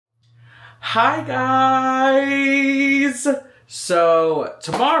Hi guys! So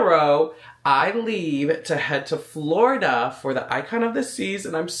tomorrow I leave to head to Florida for the Icon of the Seas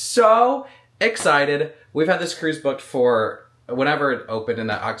and I'm so excited. We've had this cruise booked for whenever it opened in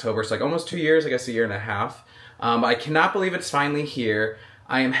that October, so like almost 2 years, I guess a year and a half. I cannot believe it's finally here.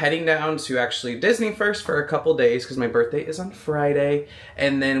 I am heading down to actually Disney first for a couple days because my birthday is on Friday.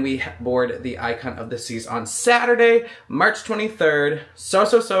 And then we board the Icon of the Seas on Saturday, March 23rd.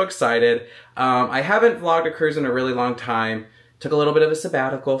 So excited. I haven't vlogged a cruise in a really long time. Took a little bit of a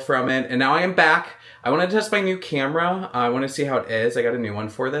sabbatical from it. And now I am back. I wanted to test my new camera. I want to see how it is. I got a new one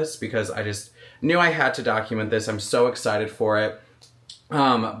for this because I just knew I had to document this. I'm so excited for it.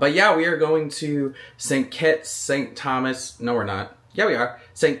 But yeah, we are going to St. Kitts, St. Thomas. No, we're not. Yeah, we are.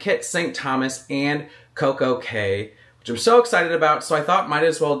 St. Kitts, St. Thomas, and Coco Cay, which I'm so excited about. So I thought might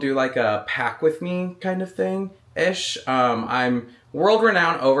as well do like a pack with me kind of thing-ish. I'm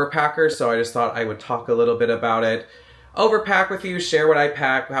world-renowned overpacker, so I just thought I would talk a little bit about it. Overpack with you, share what I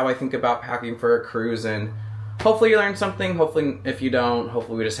pack, how I think about packing for a cruise, and hopefully you learn something. Hopefully, if you don't,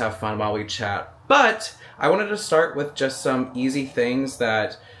 hopefully we just have fun while we chat. But I wanted to start with just some easy things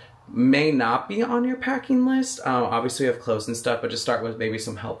that may not be on your packing list. Obviously we have clothes and stuff, but just start with maybe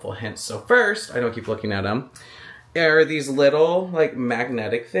some helpful hints. So first, I don't keep looking at them, are these little like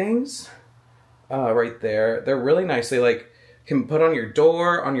magnetic things right there. They're really nice. They like can put on your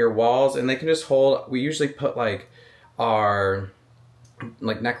door, on your walls, and they can just hold, we usually put like our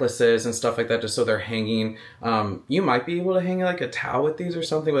like necklaces and stuff like that just so they're hanging. You might be able to hang like a towel with these or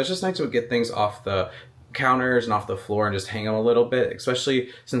something, but it's just nice to get things off the counters and off the floor and just hang them a little bit, especially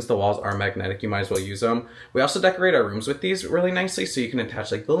since the walls are magnetic. You might as well use them. We also decorate our rooms with these really nicely, so you can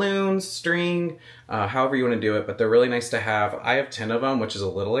attach like balloons, string, however you want to do it, but they're really nice to have. I have 10 of them, which is a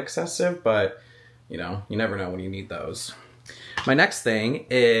little excessive, but you know, you never know when you need those. My next thing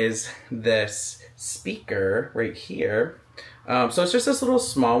is this speaker right here. So it's just this little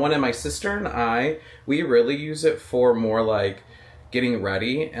small one, and my sister and I, we really use it for more like getting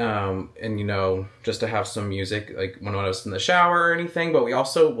ready, and you know, just to have some music like when I was in the shower or anything, but we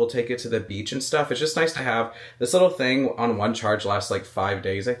also will take it to the beach and stuff. It's just nice to have this little thing on one charge. Lasts like 5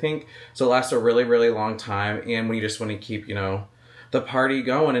 days, I think. So it lasts a really long time, and when you just want to keep, you know, the party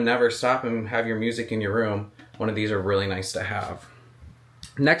going and never stop and have your music in your room, one of these are really nice to have.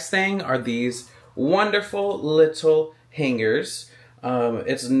 Next thing are these wonderful little hangers.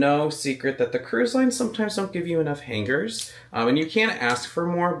 It's no secret that the cruise lines sometimes don't give you enough hangers, and you can't ask for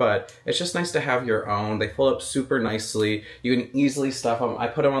more, but it's just nice to have your own. They fold up super nicely. You can easily stuff them. I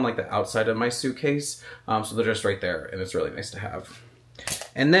put them on like the outside of my suitcase, so they're just right there, and it's really nice to have.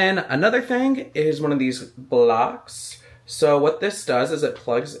 And then another thing is one of these blocks. So what this does is it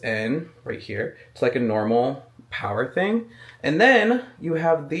plugs in right here. It's like a normal power thing. And then you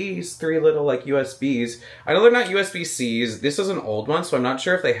have these 3 little like USBs. I know they're not USB-Cs. This is an old one, so I'm not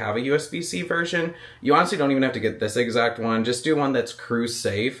sure if they have a USB-C version. You honestly don't even have to get this exact one. Just do one that's cruise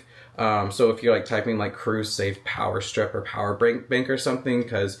safe. So if you're like typing like cruise safe power strip or power bank or something,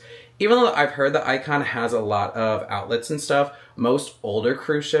 because even though I've heard the Icon has a lot of outlets and stuff, most older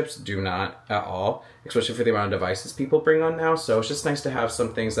cruise ships do not at all, especially for the amount of devices people bring on now. So it's just nice to have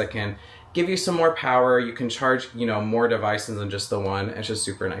some things that can give you some more power. You can charge, you know, more devices than just the one. It's just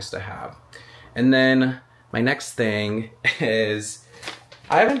super nice to have. And then my next thing is,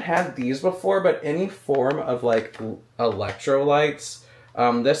 I haven't had these before, but any form of like electrolytes.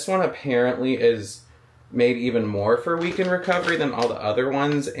 This one apparently is made even more for weekend recovery than all the other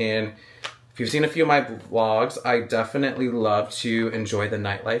ones. And if you've seen a few of my vlogs, I definitely love to enjoy the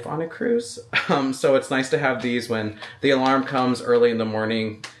nightlife on a cruise. So it's nice to have these when the alarm comes early in the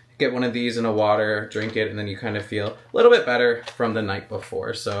morning. Get one of these in a water, drink it, and then you kind of feel a little bit better from the night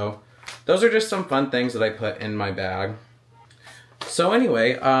before. So those are just some fun things that I put in my bag. So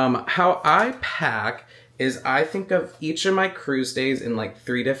anyway, how I pack is I think of each of my cruise days in like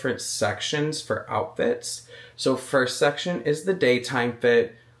 3 different sections for outfits. So first section is the daytime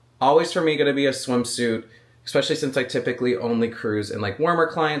fit. Always for me gonna be a swimsuit, especially since I typically only cruise in like warmer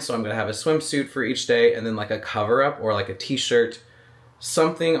climates. So I'm gonna have a swimsuit for each day, and then like a cover up or like a t-shirt,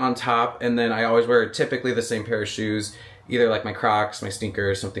 something on top, and then I always wear typically the same pair of shoes, either like my Crocs, my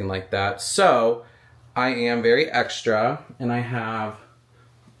sneakers, something like that. So I am very extra, and I have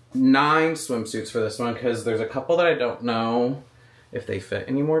 9 swimsuits for this one because there's a couple that I don't know if they fit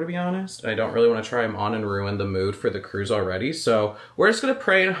anymore, to be honest. I don't really want to try them on and ruin the mood for the cruise already. So we're just gonna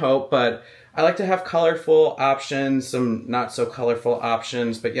pray and hope, but I like to have colorful options, some not so colorful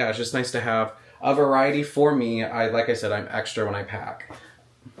options, but yeah, it's just nice to have a variety for me. Like I said, I'm extra when I pack.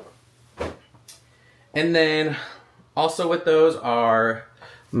 And then also with those are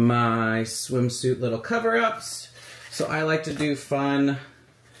my swimsuit little cover-ups. So I like to do fun,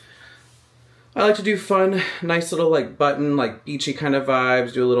 nice little like button, like beachy kind of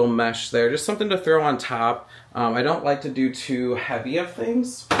vibes, do a little mesh there, just something to throw on top. I don't like to do too heavy of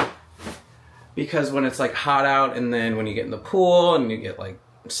things because when it's like hot out and then when you get in the pool and you get like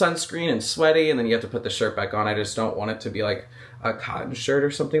sunscreen and sweaty and then you have to put the shirt back on, I just don't want it to be like a cotton shirt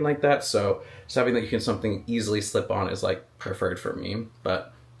or something like that. So just having that you can something easily slip on is like preferred for me,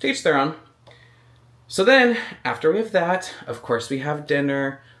 but to each their own. So then after we have that, of course we have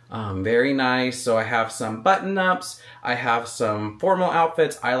dinner. Very nice. So I have some button-ups. I have some formal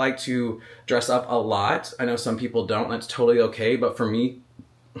outfits. I like to dress up a lot. I know some people don't. That's totally okay. But for me,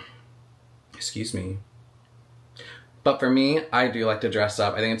 excuse me. But for me, I do like to dress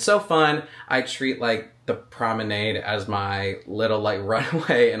up. I think it's so fun. I treat like the promenade as my little like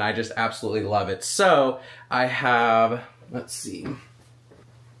runway and I just absolutely love it. So I have, let's see.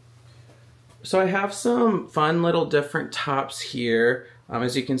 So I have some fun little different tops here.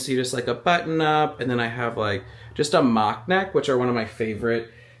 As you can see, just like a button up, and then I have like just a mock neck, which are one of my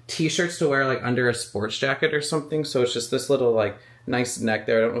favorite t-shirts to wear like under a sports jacket or something. So it's just this little like nice neck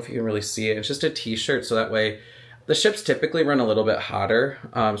there. I don't know if you can really see it. It's just a t-shirt, so that way the ships typically run a little bit hotter.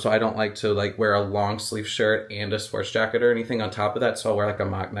 So I don't like to like wear a long sleeve shirt and a sports jacket or anything on top of that. So I'll wear like a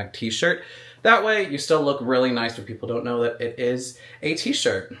mock neck t-shirt. That way you still look really nice, but people don't know that it is a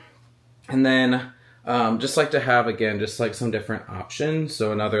t-shirt. And then just like to have, again, just like some different options.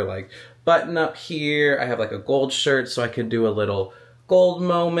 So another like button up here. I have like a gold shirt so I could do a little gold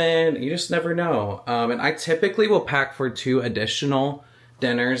moment. You just never know. And I typically will pack for 2 additional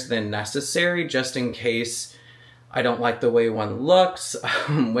dinners than necessary just in case I don't like the way one looks.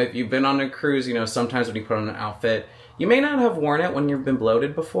 If you've been on a cruise, you know, sometimes when you put on an outfit, you may not have worn it when you've been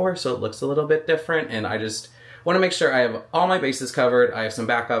bloated before, so it looks a little bit different. And I just want to make sure I have all my bases covered. I have some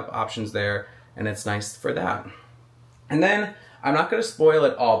backup options there. And it's nice for that. And then, I'm not going to spoil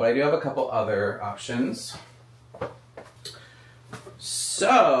it all, but I do have a couple other options.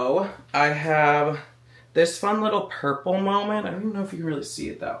 So, I have this fun little purple moment. I don't know if you can really see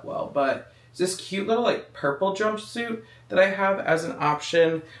it that well, but it's this cute little like purple jumpsuit that I have as an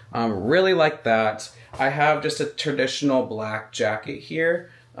option. Really like that. I have just a traditional black jacket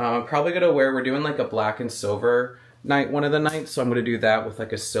here. I'm probably going to we're doing like a black and silver night one of the nights, so I'm going to do that with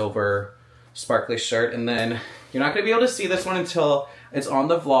like a silver sparkly shirt. And then you're not going to be able to see this one until it's on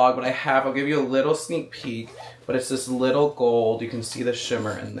the vlog, but I'll give you a little sneak peek, but it's this little gold. You can see the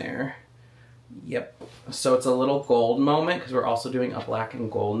shimmer in there. Yep. So it's a little gold moment because we're also doing a black and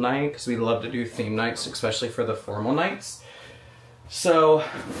gold night because we love to do theme nights, especially for the formal nights. So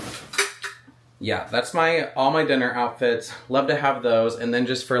yeah, that's all my dinner outfits. Love to have those. And then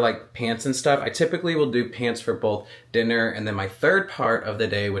just for like pants and stuff, I typically will do pants for both dinner and then my third part of the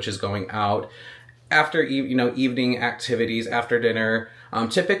day, which is going out after evening activities after dinner.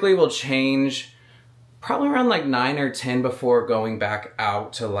 Typically we'll change probably around like 9 or 10 before going back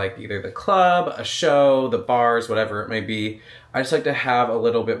out to like either the club, a show, the bars, whatever it may be. I just like to have a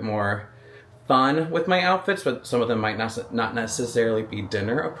little bit more fun with my outfits, but some of them might not necessarily be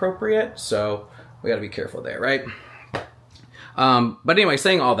dinner appropriate, so we gotta be careful there, right? But anyway,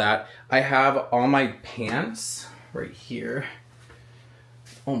 saying all that, I have all my pants right here.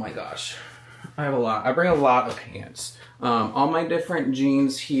 Oh my gosh, I have a lot. I bring a lot of pants. All my different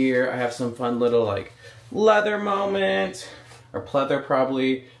jeans here. I have some fun little like leather moment, or pleather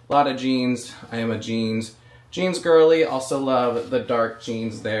probably. A lot of jeans. I am a jeans girly. Also love the dark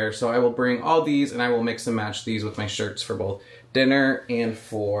jeans there. So I will bring all these and I will mix and match these with my shirts for both dinner and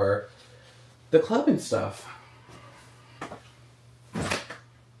for the club and stuff.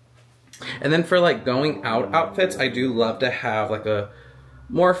 And then for like going out outfits, I do love to have like a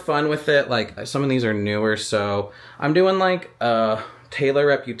more fun with it. Like some of these are newer, so I'm doing like a Taylor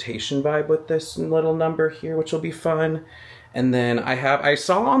Reputation vibe with this little number here, which will be fun. And then I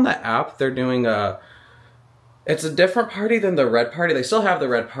saw on the app they're doing it's a different party than the red party. They still have the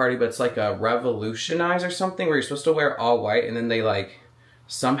red party, but it's like a Revolutionize or something where you're supposed to wear all white and then they like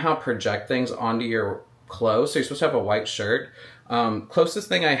somehow project things onto your clothes. So you're supposed to have a white shirt. Closest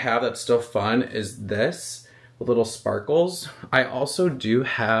thing I have that's still fun is this with little sparkles. I also do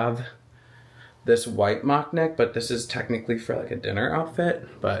have this white mock neck, but this is technically for like a dinner outfit,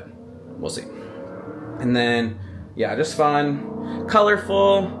 but we'll see. And then, yeah, just fun,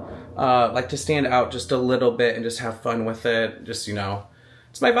 colorful, like to stand out just a little bit and just have fun with it. Just, you know,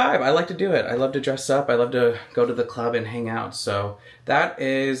 it's my vibe. I like to do it. I love to dress up. I love to go to the club and hang out. So that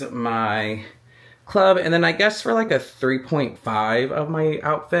is my club. And then I guess for like a 3.5 of my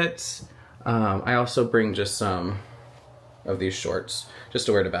outfits, I also bring just some of these shorts just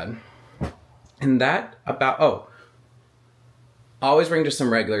to wear to bed. And that about, oh, always bring just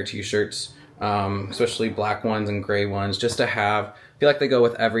some regular t-shirts, especially black ones and gray ones, just to have, I feel like they go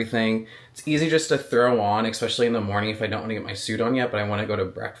with everything. It's easy just to throw on, especially in the morning if I don't want to get my suit on yet, but I want to go to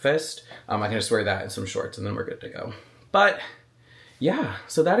breakfast. I can just wear that and some shorts and then we're good to go. But yeah,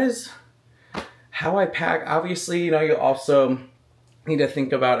 so that is how I pack. Obviously, you know, you also need to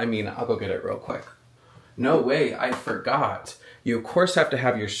think about, I mean, I'll go get it real quick. No way, I forgot. You of course have to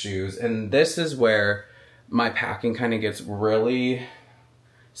have your shoes, and this is where my packing kind of gets really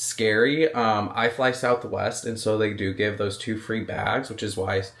scary. I fly Southwest, and so they do give those 2 free bags, which is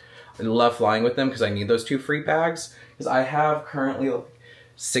why I love flying with them, because I need those 2 free bags. Because I have currently like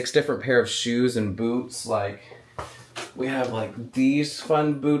 6 different pair of shoes and boots. Like, we have like these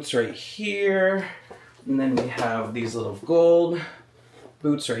fun boots right here, and then we have these little gold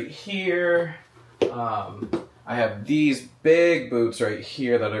boots right here. I have these big boots right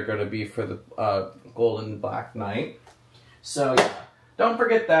here that are going to be for the gold and black night. So yeah, don't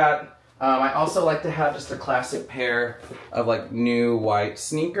forget that. I also like to have just a classic pair of like new white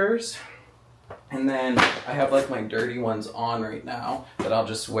sneakers. And then I have like my dirty ones on right now that I'll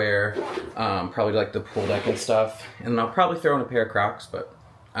just wear probably like the pool deck and stuff. And I'll probably throw in a pair of Crocs, but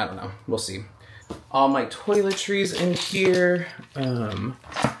I don't know. We'll see. All my toiletries in here.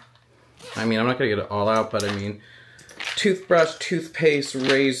 I mean, I'm not gonna get it all out, but I mean, toothbrush, toothpaste,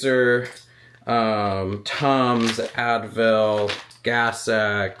 razor, Tums, Advil, Gas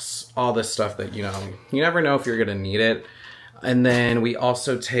X, all this stuff that, you know, you never know if you're gonna need it. And then we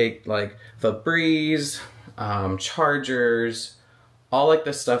also take like Febreze, chargers, all like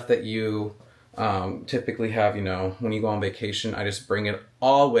the stuff that you typically have, you know, when you go on vacation. I just bring it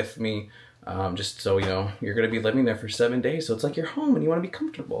all with me. Just so, you know, you're gonna be living there for 7 days, so it's like you're home and you want to be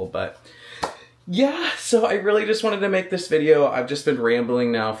comfortable. But yeah, so I really just wanted to make this video. I've just been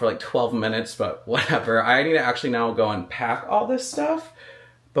rambling now for like 12 minutes, but whatever. I need to actually now go and pack all this stuff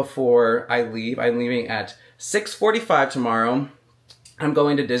before I leave. I'm leaving at 6:45 tomorrow. I'm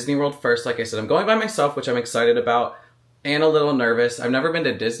going to Disney World first. Like I said, I'm going by myself, which I'm excited about and a little nervous. I've never been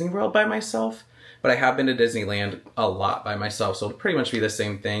to Disney World by myself, but I have been to Disneyland a lot by myself, so it'll pretty much be the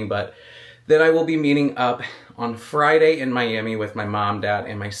same thing. But then I will be meeting up on Friday in Miami with my mom, dad,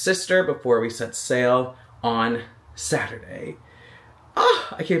 and my sister before we set sail on Saturday.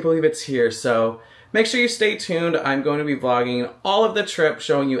 Ah, I can't believe it's here. So make sure you stay tuned. I'm going to be vlogging all of the trip,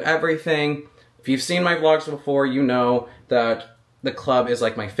 showing you everything. If you've seen my vlogs before, you know that the club is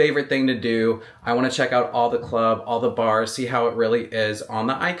like my favorite thing to do. I want to check out all the club, all the bars, see how it really is on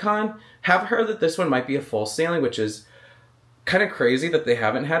the Icon. Have heard that this one might be a full sailing, which is kind of crazy that they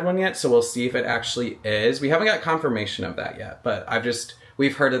haven't had one yet, so we'll see if it actually is. We haven't got confirmation of that yet, but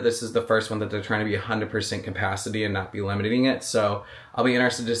we've heard that this is the first one that they're trying to be 100% capacity and not be limiting it, so I'll be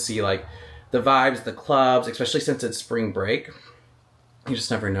interested to see like the vibes, the clubs, especially since it's spring break. You just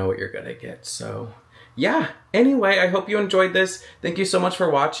never know what you're gonna get, so yeah. Anyway, I hope you enjoyed this. Thank you so much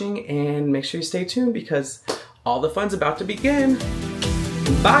for watching, and make sure you stay tuned because all the fun's about to begin.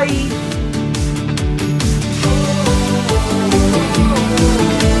 Bye!